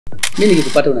Mimi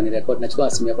nikikupata unanirecord, nachukua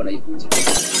simu yako na ivunja.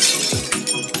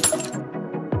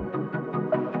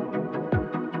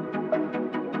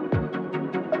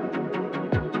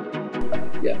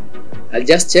 Yeah. I'll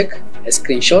just check a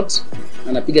screenshot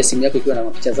na napiga simu yako ikiwa na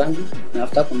mapicha zangu na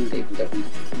after hapo mimi nitaivunja.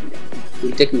 It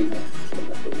will take me more from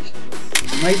that position.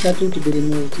 My tattoo to be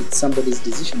removed, it's somebody's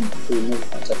decision to remove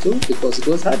a tattoo because it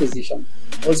was her decision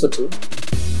also to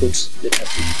put the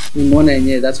tattoo. Nimeona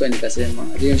yenyewe, that's why nikasema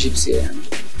relationship sio yangu.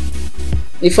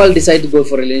 If I'll decide to go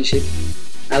for a relationship,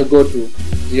 I'll go to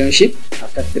relationship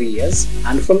after 3 years,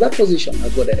 and from that position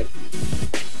I'll go direct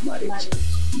to marriage.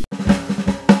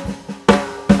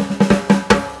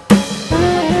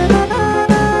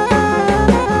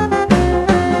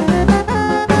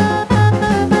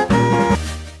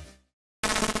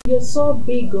 You're so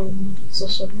big on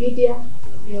social media.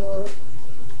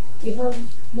 You have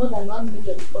more than 1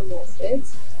 million followers, right?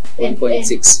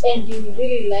 1.6. And you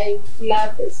really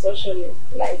love the social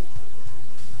life.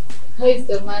 How is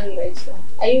the man right now?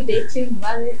 Are you dating,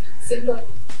 married, single?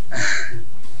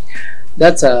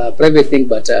 That's a private thing,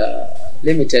 but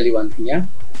let me tell you one thing, yeah?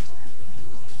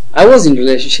 I was in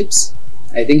relationships.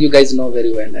 I think you guys know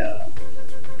very well.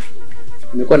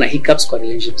 Nimekuwa na hiccups kwa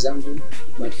relationships zangu,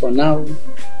 but for now,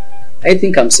 I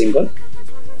think I'm single.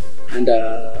 And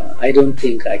I don't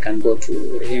think I can go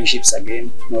to relationships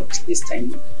again, not this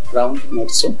time round, not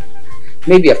so.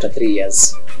 Maybe after 3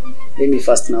 years. Let me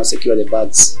first now secure the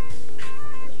bags.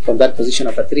 From that position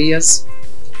after 3 years,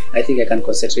 I think I can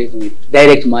concentrate with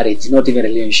direct marriage, not even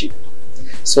relationship.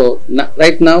 So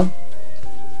right now,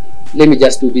 let me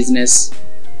just do business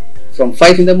from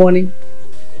 5 in the morning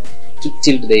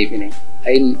till the evening.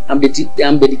 I'm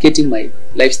dedicating my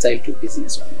lifestyle to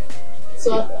business only.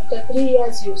 So after 3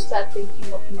 years, you start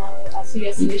thinking of now a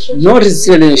serious relationship? Not a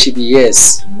serious relationship,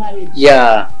 yes. Marriage.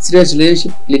 Yeah, serious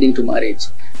relationship leading to marriage.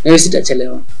 Na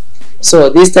sitachelewa. So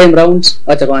this time round,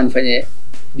 hata kama nifanye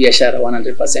biashara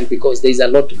 100% because there is a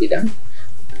lot to be done.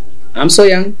 I'm so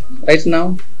young right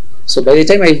now. So by the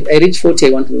time I reach 40, I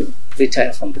want to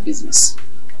retire from the business.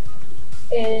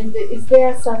 And is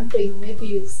there something maybe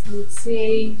you would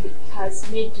say has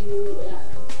made you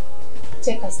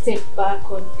take a step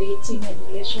back on dating and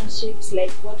relationships,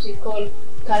 like what we call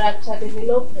character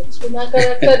development? Kuna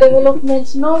character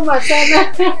development noma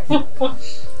sana.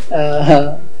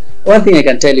 One thing I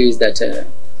can tell you is that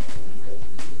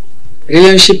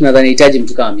relationship nadhani hitaji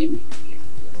mtu kama mimi.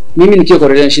 Mimi nikiwa kwa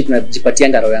relationship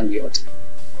najipatianga roho yangu yote.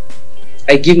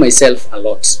 I give myself a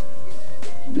lot.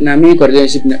 Na mimi kwa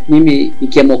relationship mimi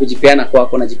nikiamua kujipeana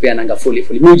kwako najipeana fully.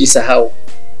 Mimi hujisahau.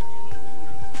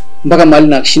 Mpaka mahali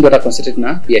nashindwa hata concentrate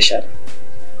na biashara.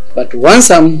 But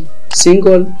once I'm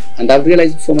single and I've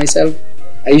realized for myself,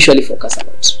 I usually focus a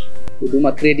lot.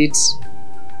 Huduma credits,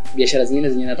 biashara zingine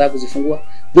zenye nataka kuzifungua,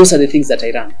 those are the things that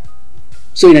I run.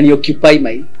 So inani occupy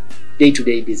my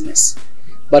day-to-day business.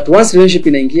 But once relationship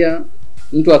inaingia,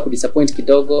 mtu akudisappoint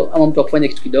kidogo ama mtu akufanya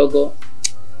kitu kidogo,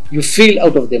 you feel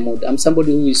out of the mood. I'm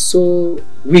somebody who is so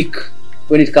weak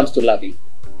when it comes to loving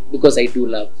because I do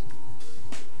love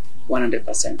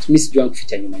 100%. Mimi sijui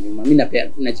kuficha nyuma. Mimi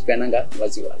najipeananga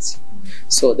wazi.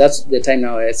 So that's the time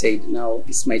now I said now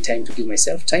it's my time to give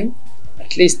myself time.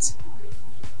 At least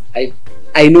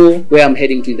I know where I'm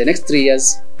heading to in the next 3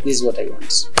 years. This is what I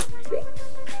want. Yeah.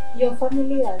 Your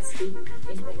family has been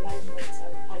in the limelight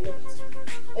a lot.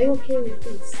 Are you okay with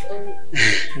this?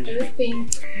 Or do you think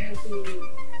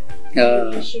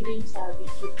maybe you shouldn't have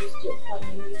introduced your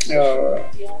family to social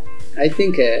media? I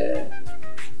think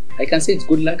I can say it's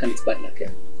good luck and it's bad luck.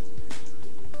 Yeah?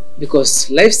 Because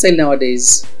lifestyle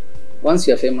nowadays, once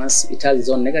you are famous, it has its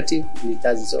own negative and it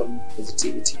has its own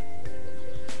positivity.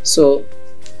 So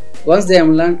once they are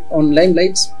on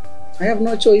limelight, I have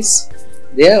no choice.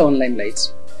 They are on limelight,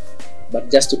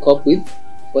 but just to cope with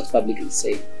what public is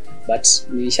saying. But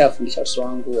nilishafundisha watoto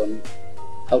wangu on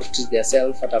how to treat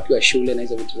themselves, hata wakiwa shule na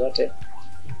hizo vitu zote.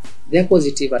 They are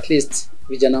positive, at least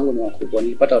vijana wangu ni wakubwa.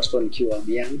 Nilipata watoto nikiwa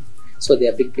young, so they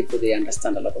are big people, they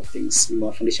understand a lot of things.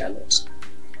 Nimewafundisha a lot.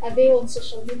 Are they on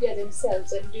social media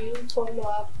themselves, and do you follow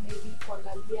up maybe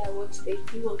kuangalia what they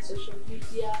do on social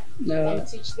media and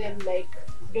teach them like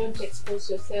don't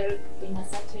expose yourself in a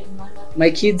certain manner?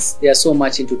 My kids, they are so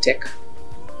much into tech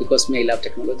because me, I love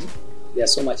technology. They are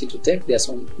so much into tech. They are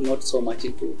not so much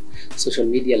into social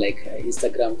media like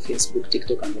Instagram, Facebook,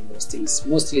 TikTok, and all those things.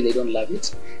 Mostly they don't love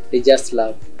it. They just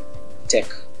love tech.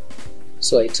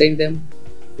 So I train them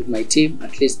with my team.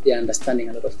 At least they are understanding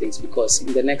a lot of things because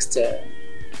in the next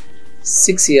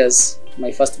 6 years,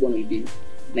 my firstborn will be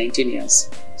 19 years.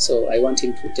 So I want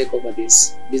him to take over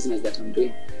this business that I'm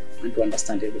doing and to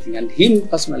understand everything. And him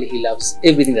personally, he loves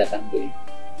everything that I'm doing.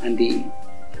 And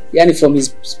Yani from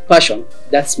his passion,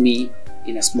 that's me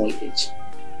in a small age.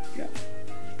 Yeah.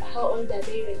 How old are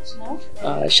they right now?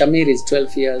 Shamir is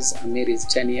 12 years, Amir is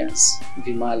 10 years,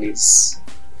 Vimal is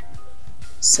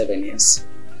 7 years,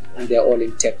 and they're all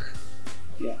in tech.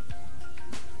 Yeah.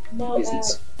 Now,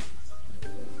 business.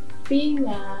 Being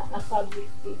a public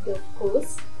figure, of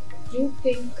course, do you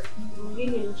think you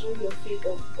really enjoy your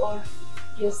freedom, or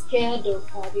you're scared of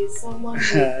there's someone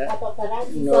with a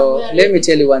paparazzi No, somewhere? let me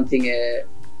tell you one thing.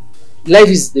 Life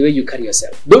is the way you carry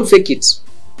yourself. Don't fake it.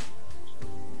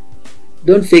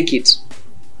 Don't fake it.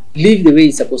 Live the way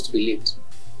it's supposed to be lived.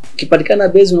 Ukipatikana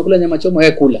base unakula nyama choma,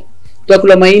 wewe kula.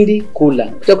 Utakula mahindi, kula.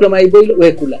 Utakula maiboilo,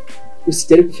 wewe kula.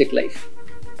 Usijaribu fake life.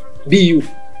 Be you.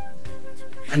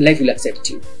 And life will accept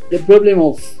you. The problem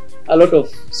of a lot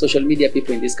of social media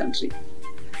people in this country,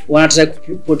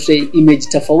 wanataka portray image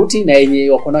tofauti na yenye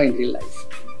wako nao in real life.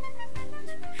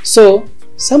 So,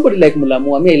 somebody like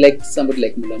Mulamwa, I like somebody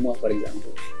like Mulamwa, for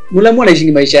example. Mulamwa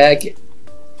anaishi maisha yake.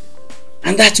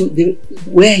 And that's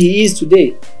where he is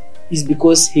today is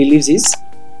because he lives his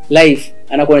life.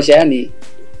 Anakuonyesha yani,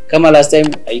 kama last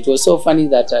time, it was so funny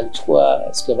that alichukua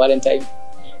siku ya Valentine,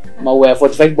 maua ya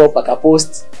 45 bob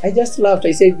akapost. I just laughed.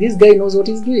 I said, this guy knows what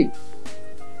he's doing.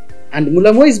 And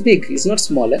Mulamwa is big, he's not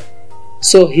small.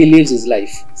 So he lives his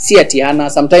life. Si ati hana,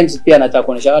 sometimes pia anataka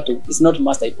kuonyesha watu, it's not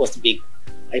must I post big.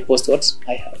 I post what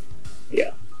I have.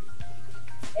 Yeah.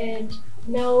 And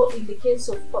now, in the case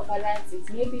of paparazzis,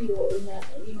 maybe you're in a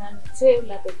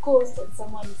hotel at the coast and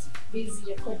someone is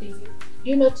busy recording you. Do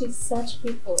you notice such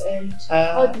people, and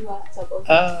how do you act about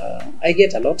it? I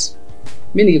get a lot.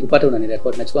 Mimi nikikupata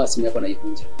unanirecord, nachukua simu yako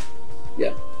naikunja.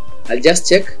 Yeah. I'll just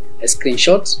check a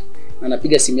screenshot na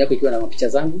napiga simu yako ikiwa na mapicha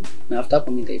zangu, na after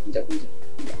hapo mimi nitaikunja kunja.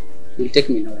 Yeah. You'll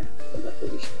take me nowhere from that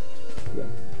position. Yeah.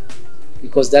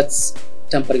 Because that's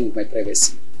tampering with my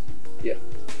privacy. Yeah.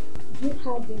 Do you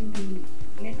have any,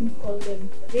 let me call them,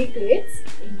 regrets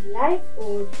in life,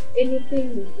 or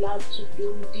anything you'd love to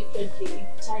do differently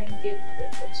if time gave you the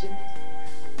opportunity?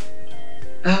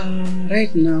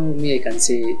 Right now, me, I can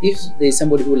say, if there's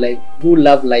somebody who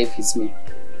love life, is me.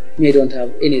 Me, I don't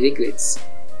have any regrets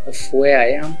of where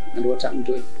I am and what I'm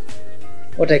doing.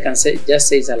 What I can say, just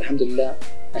say is Alhamdulillah,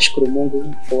 nashukuru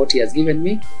Mungu for what He has given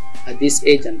me at this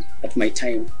age and at my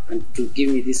time, and to give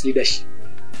me this leadership,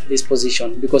 this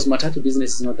position, because matatu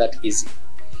business is not that easy.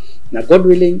 Now, God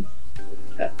willing,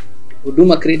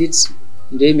 huduma credits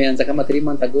ndio imeanza kama 3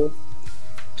 months ago.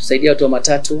 Tusaidia watu wa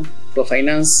matatu kwa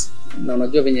finance, na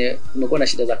unajua venye umekuwa na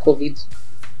shida za COVID.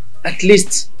 At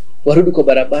least warudi kwa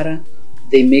barabara,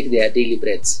 they make their daily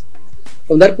breads.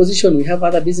 From that position, we have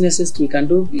other businesses we can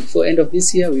do. Before end of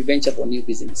this year, we venture for new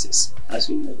businesses as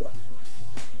we move on.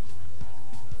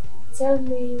 Tell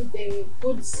me the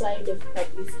good side of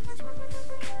publicity.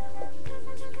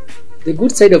 The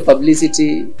good side of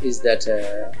publicity is that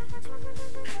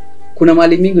kuna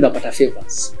mali mingi unapata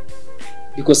favors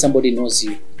because somebody knows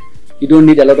you. You don't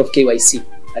need a lot of KYC.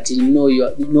 Ati you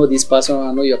know this person,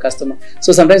 I know your customer.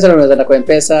 So sometimes unaweza na kwa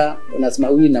Mpesa, unasema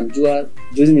huyu namjua,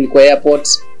 juzi nilikuwa airport,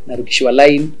 narukishwa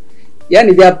line.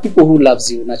 Yani there are people who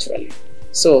loves you naturally.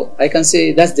 So I can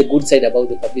say that's the good side about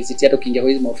the publicity. Hata ukiingia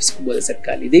kwa hizo ofisi kubwa za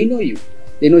serikali, they know you.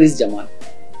 They know this Jamal.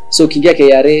 So ukiingia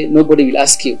KRA, nobody will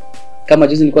ask you. Kama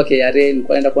juzi nilikuwa KRA,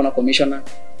 nilikuwa naenda kuona commissioner.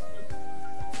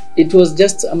 It was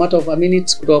just a matter of a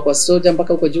minute kutoka kwa soja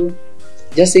mpaka huko juu.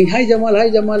 Just saying hi Jamal,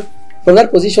 hi Jamal. From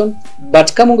that position,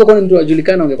 but kama ungekuwa mtu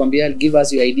ajulikana ungekwambia give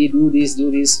us your ID, do this,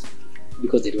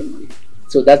 because they don't know you.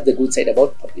 So that's the good side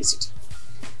about publicity.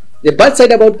 The bad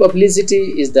side about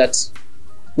publicity is that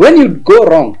when you go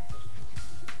wrong,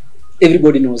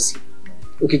 everybody knows you.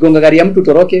 Ukigonga gari ya mtu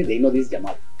toroke, they know this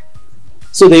Jamal.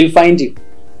 So they'll find you.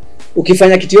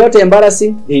 Ukifanya kitu yote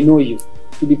embarrassing, they know you.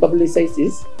 To be publicized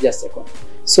is just a con.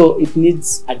 So it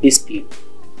needs a discipline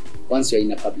once you're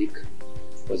in a public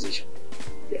position.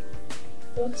 Yeah.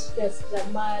 What does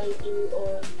Jamal do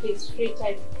on his free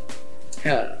time?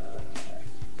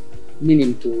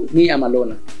 Me, I'm a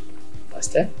loner.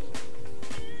 First,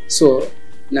 So,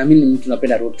 na mimi mtu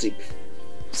napenda road trip.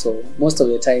 So, most of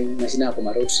the time, nashinda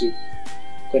kwa road trip.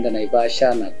 Kwenda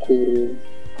Naivasha, Nakuru,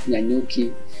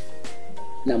 Nyanyuki,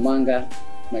 Namanga,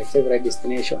 my favorite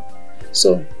destination.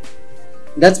 So,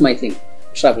 that's my thing,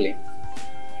 traveling.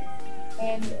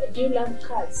 And do you love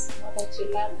cars? Now that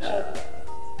you love traveling?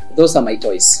 Those are my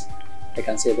toys. I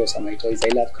can say those are my toys.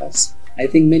 I love cars. I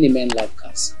think many men love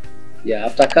cars. Yeah,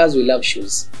 after cars, we love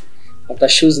shoes. After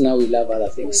shoes, now we love other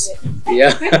things.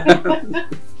 Yeah.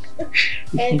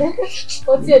 And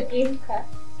what's your dream car?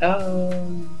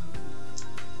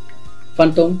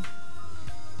 Phantom.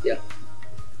 Yeah.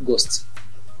 Ghost.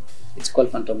 It's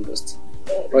called Phantom Ghost.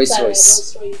 Rolls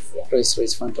Royce. Yeah. Rolls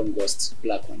Royce Phantom Ghost,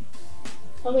 black one.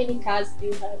 How many cars do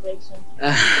you have right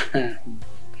now?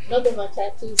 Not the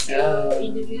matatu, so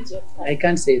individual cars. I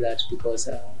can't say that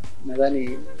because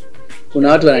nadhani kuna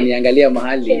watu wananiangalia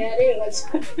mahali.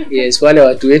 Yes, wale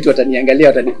watu wetu wataniangalia,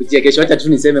 watanikujia kesho. Acha tu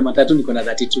niseme matatu niko na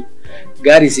 32.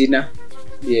 Gari sina.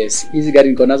 Yes, hizi gari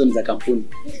niko nazo ni za kampuni.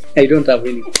 I don't have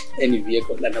any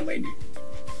vehicle under my name.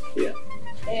 Yeah.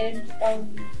 And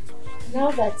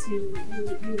now that you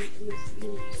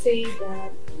say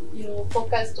that you're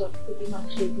focused on Huduma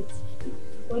Credit,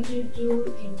 what do you do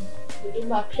in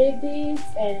Huduma Credit,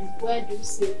 and where do you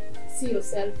see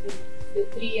yourself in the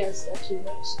 3 years that you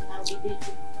want now be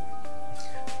dating?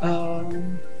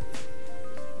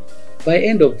 By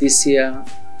end of this year,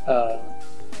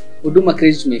 Huduma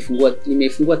Credit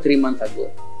nimeifungua 3 months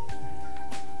ago.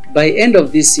 By end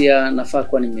of this year nafaa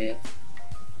kuwa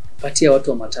nimepatia watu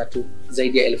wa matatu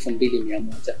zaidi ya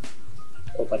 2,100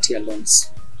 kuwapatia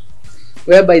loans,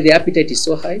 whereby the appetite is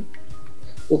so high.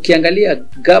 Ukiangalia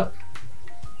gap,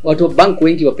 watu wa bank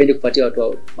wengi wapende kupatia watu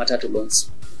wa matatu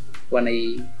loans,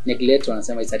 wanai neglect,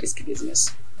 wanasema it's a risky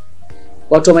business.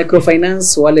 Watu wa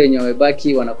microfinance wale wenye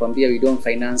wamebaki wanakuambia we don't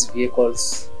finance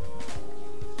vehicles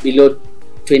below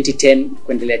 2010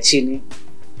 kuendelea chini.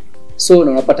 So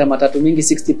unapata matatu mingi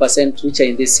 60% which are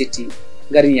in this city,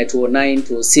 gari ni ya 209,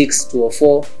 206,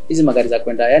 204, hizi magari za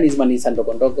kwenda, yani hizi mani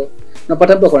ndogo ndogo.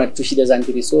 Unapata mtu akona tu shida za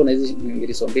ngiriso, na hizi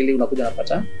ngiriso mbili unakuja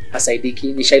unapata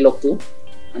hasaidiki, ni Shylock tu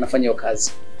anafanya hiyo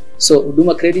kazi. So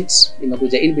Huduma Credit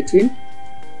imekuja in between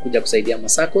kuja kusaidia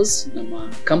masacos na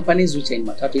companies which are in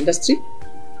matatu industry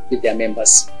with their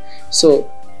members. So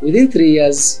within 3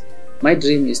 years my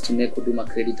dream is to make Huduma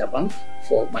Credit a bank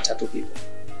for matatu people,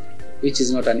 which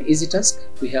is not an easy task.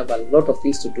 We have a lot of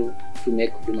things to do to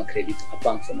make Huduma Credit a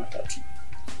bank for matatu.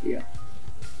 Yeah.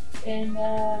 And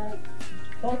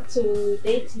back to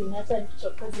dating, hata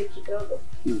nitokoze kidogo.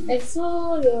 I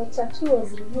saw your tattoo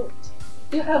was removed.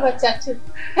 Do you have a tattoo?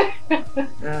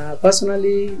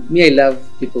 Personally, me, I love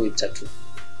people with tattoo.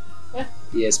 Yeah.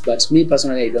 Yes, but me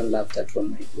personally, I don't love tattoo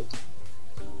on my body.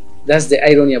 That's the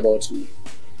irony about me.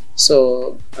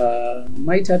 So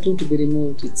my tattoo to be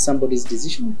removed, it's somebody's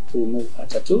decision to remove her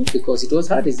tattoo because it was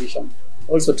her decision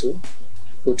also to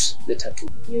put the tattoo.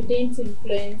 You didn't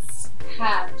influence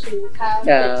her to have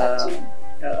the tattoo?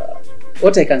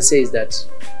 What I can say is that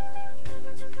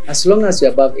as long as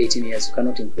you're above 18 years, you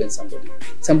cannot influence somebody.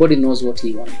 Somebody knows what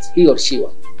he wants, he or she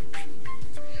wants.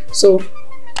 So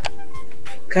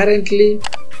currently,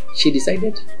 she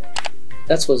decided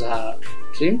that was her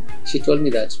dream. She told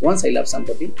me that once I love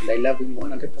somebody, and I love him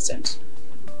 100%.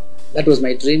 That was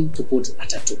my dream, to put a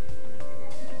tattoo.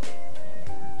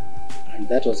 And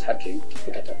that was her dream, to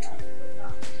put a tattoo.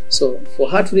 So for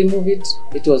her to remove it,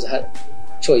 it was her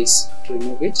choice to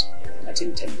remove it at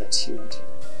any time that she wanted.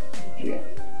 Yeah.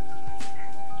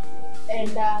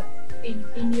 And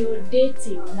in your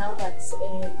dating, now that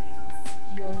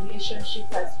your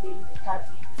relationship has been cut,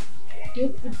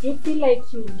 do you feel like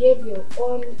you gave your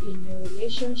all in your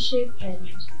relationship and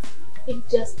it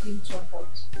just didn't work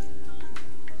out?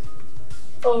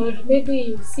 Or maybe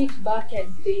you sit back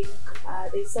and think,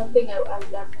 there's something I would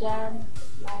have done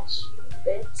much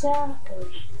better? Or...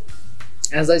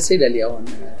 As I said earlier on,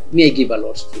 me, I give a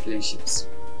lot to relationships.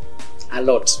 A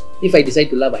lot. If I decide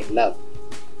to love, I love.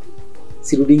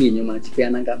 Sirudingi nyuma,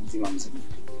 jipeananga mzima mzima.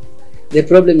 The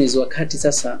problem is wakati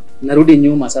sasa narudi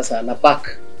nyuma, sasa na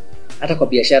back, hata kwa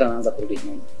biashara naanza kurudi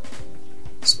nyuma.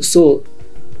 So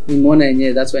nimeona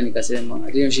yenyewe, that's why nikasema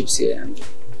relationship sio yangu.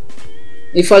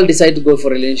 If I'll decide to go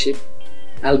for a relationship,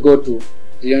 I'll go to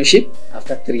relationship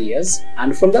after 3 years,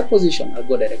 and from that position I'll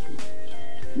go directly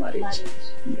to marriage.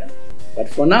 Yeah. But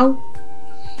for now,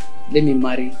 let me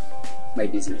marry my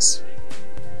business.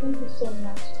 Thank you so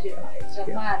much,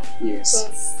 Jimal. Yes.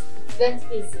 Because that's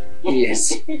easy.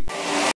 Yes.